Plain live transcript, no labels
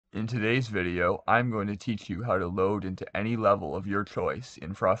In today's video, I'm going to teach you how to load into any level of your choice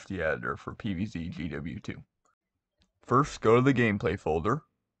in Frosty Editor for PvZ GW2. First, go to the gameplay folder,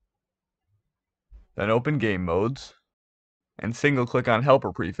 then open Game Modes, and single-click on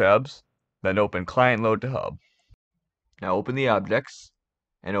Helper Prefabs, then open Client Load to Hub. Now open the objects,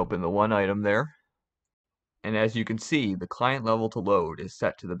 and open the one item there, and as you can see, the client level to load is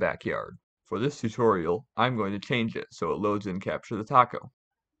set to the backyard. For this tutorial, I'm going to change it so it loads in Capture the Taco.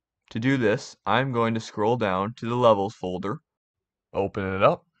 To do this, I'm going to scroll down to the Levels folder, open it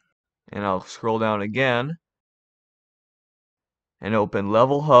up, and I'll scroll down again and open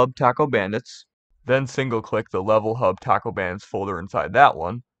Level Hub Taco Bandits, then single click the Level Hub Taco Bandits folder inside that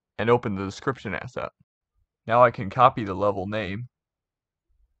one, and open the description asset. Now I can copy the level name,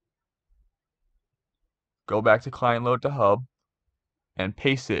 go back to Client Load to Hub, and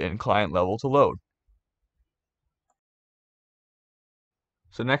paste it in Client Level to load.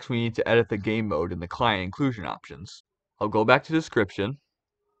 So next we need to edit the game mode in the client inclusion options. I'll go back to description,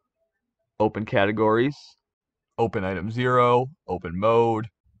 open categories, open item 0, open mode,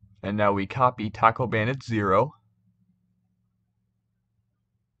 and now we copy Taco Bandit 0,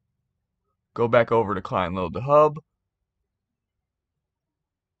 go back over to Client Load to Hub,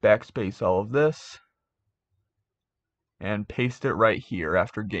 backspace all of this, and paste it right here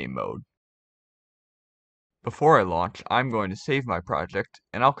after game mode. Before I launch, I'm going to save my project,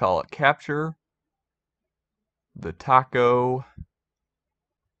 and I'll call it Capture the Taco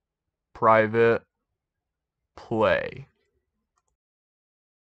Private Play.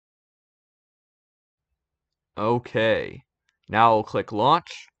 Okay, now I'll click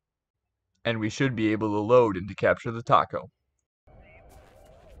Launch, and we should be able to load into Capture the Taco.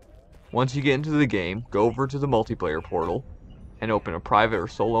 Once you get into the game, go over to the multiplayer portal, and open a private or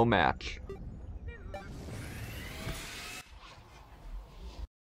solo match.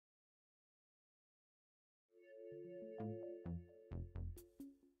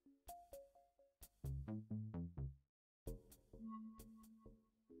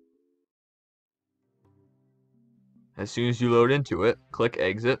 As soon as you load into it, click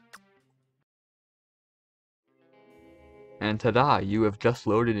Exit. And ta-da, you have just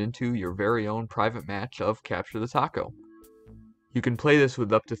loaded into your very own private match of Capture the Taco. You can play this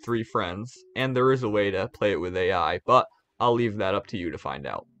with up to 3 friends, and there is a way to play it with AI, but I'll leave that up to you to find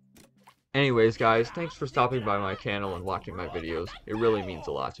out. Anyways guys, thanks for stopping by my channel and watching my videos. It really means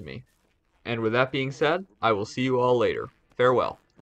a lot to me. And with that being said, I will see you all later. Farewell.